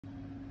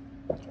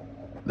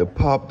The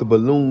pop the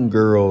balloon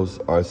girls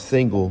are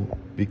single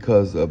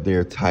because of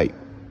their type.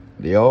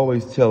 They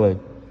always telling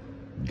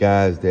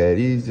guys that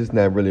he's just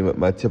not really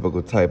my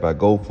typical type I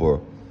go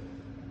for.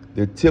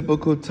 The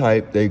typical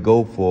type they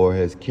go for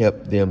has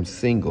kept them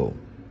single.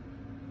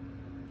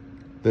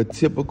 The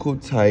typical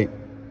type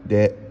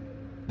that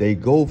they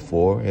go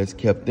for has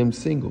kept them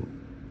single.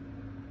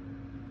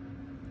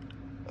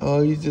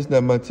 Oh, he's just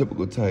not my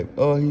typical type.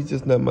 Oh, he's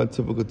just not my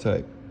typical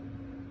type.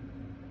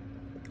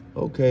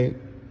 Okay.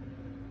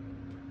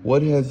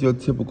 What has your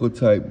typical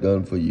type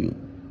done for you?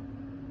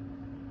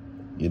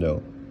 You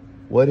know,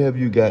 what have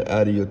you got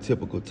out of your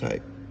typical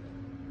type?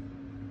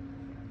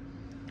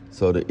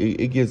 So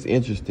it gets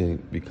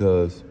interesting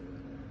because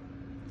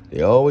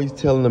they always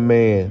telling a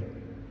man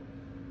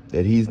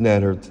that he's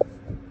not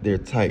their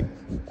type,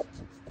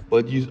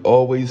 but you're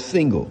always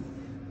single.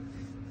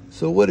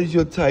 So what is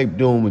your type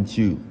doing with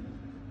you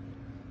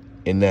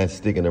and not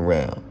sticking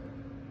around?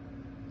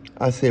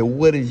 I said,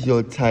 what is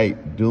your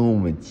type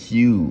doing with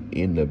you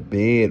in the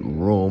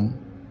bedroom,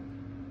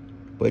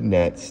 but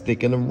not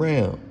sticking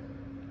around?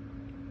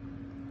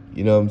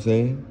 You know what I'm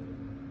saying?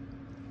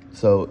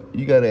 So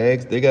they gotta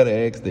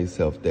ask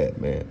themselves that,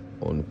 man,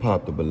 on the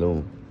Pop the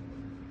Balloon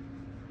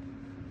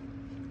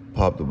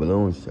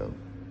show.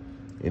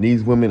 And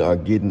these women are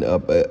getting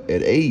up at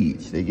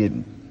age. They're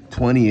getting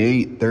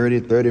 28, 30,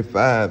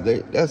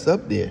 35. That's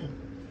up there.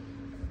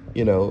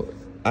 You know,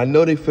 I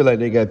know they feel like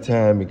they got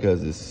time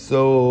because there's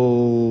so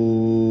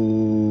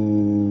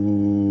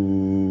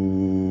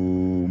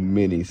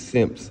many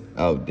simps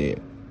out there.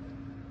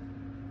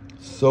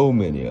 So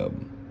many of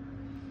them.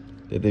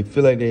 That they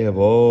feel like they have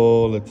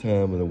all the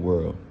time in the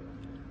world.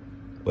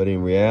 But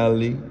in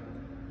reality,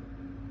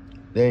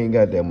 they ain't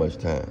got that much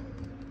time.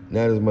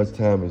 Not as much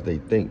time as they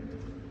think.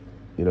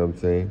 You know what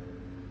I'm saying?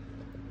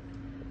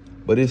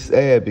 But it's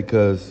sad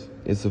because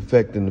it's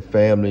affecting the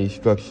family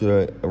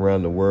structure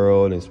around the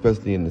world,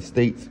 especially in the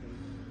States.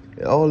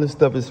 And all this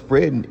stuff is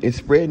spreading. It's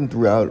spreading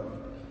throughout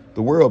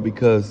the world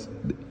because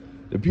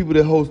the people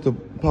that host the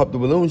Pop the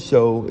Balloon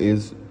show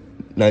is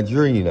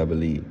Nigerian, I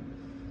believe.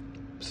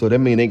 So that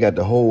means they got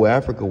the whole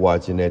Africa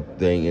watching that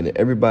thing, and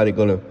everybody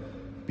gonna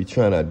be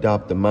trying to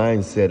adopt the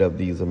mindset of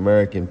these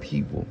American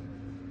people.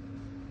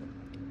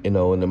 You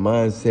know, and the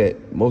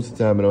mindset, most of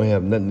the time, it don't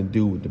have nothing to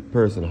do with the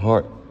person's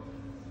heart.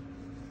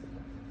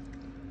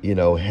 You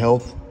know,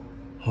 health,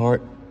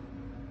 heart,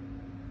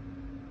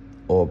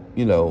 or,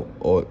 you know,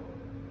 or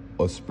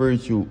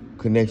spiritual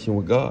connection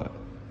with God.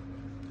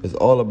 It's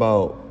all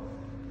about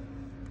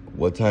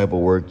what type of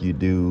work you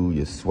do,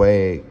 your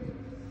swag.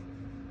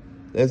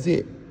 That's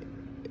it.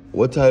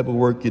 What type of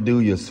work you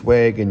do, your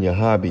swag and your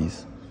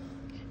hobbies.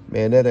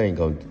 Man, that ain't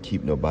gonna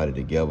keep nobody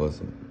together.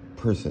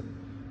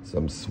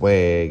 Some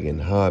swag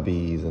and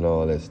hobbies and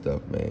all that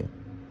stuff, man.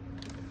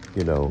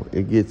 You know,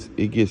 it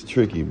gets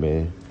tricky,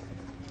 man.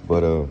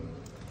 But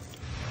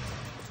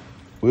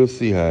we'll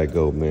see how it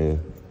go,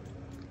 man.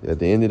 At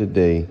the end of the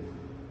day,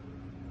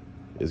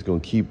 it's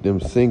gonna keep them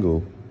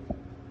single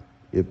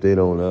if they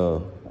don't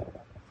go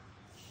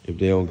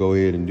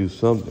ahead and do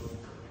something,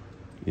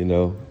 you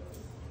know.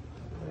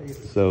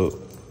 So,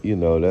 you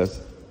know, that's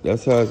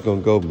how it's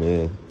gonna go,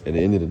 man. At the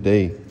end of the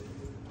day,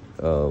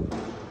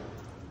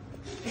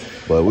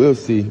 but we'll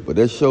see. But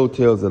that show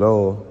tells it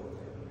all.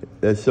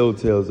 That show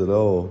tells it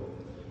all.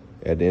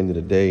 At the end of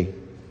the day,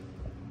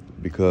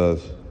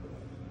 because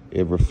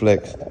it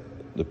reflects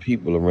the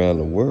people around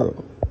the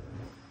world.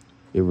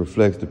 It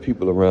reflects the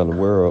people around the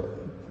world,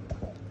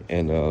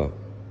 and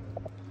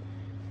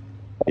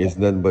it's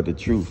nothing but the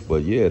truth.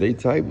 But yeah, their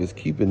type is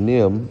keeping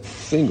them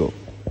single.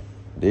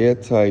 Their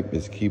type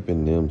is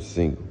keeping them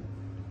single,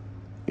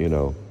 you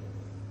know,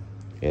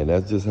 and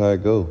that's just how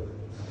it go.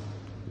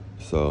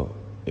 So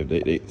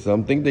if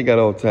some think they got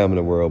all the time in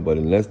the world, but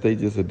unless they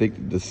just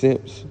addicted to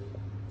simps,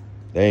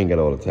 they ain't got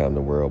all the time in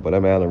the world. But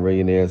I'm Allan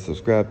Reallionaire.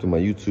 Subscribe to my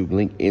YouTube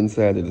link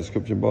inside the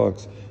description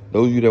box.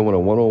 Those of you that want a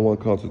one-on-one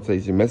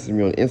consultation, message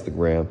me on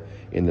Instagram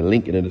in the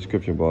link in the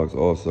description box.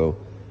 Also,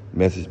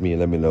 message me and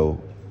let me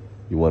know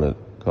you want a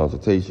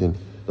consultation.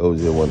 Those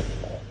of you that want to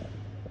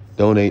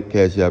donate,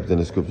 cash app in the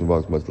description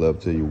box. Much love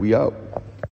to you. We out.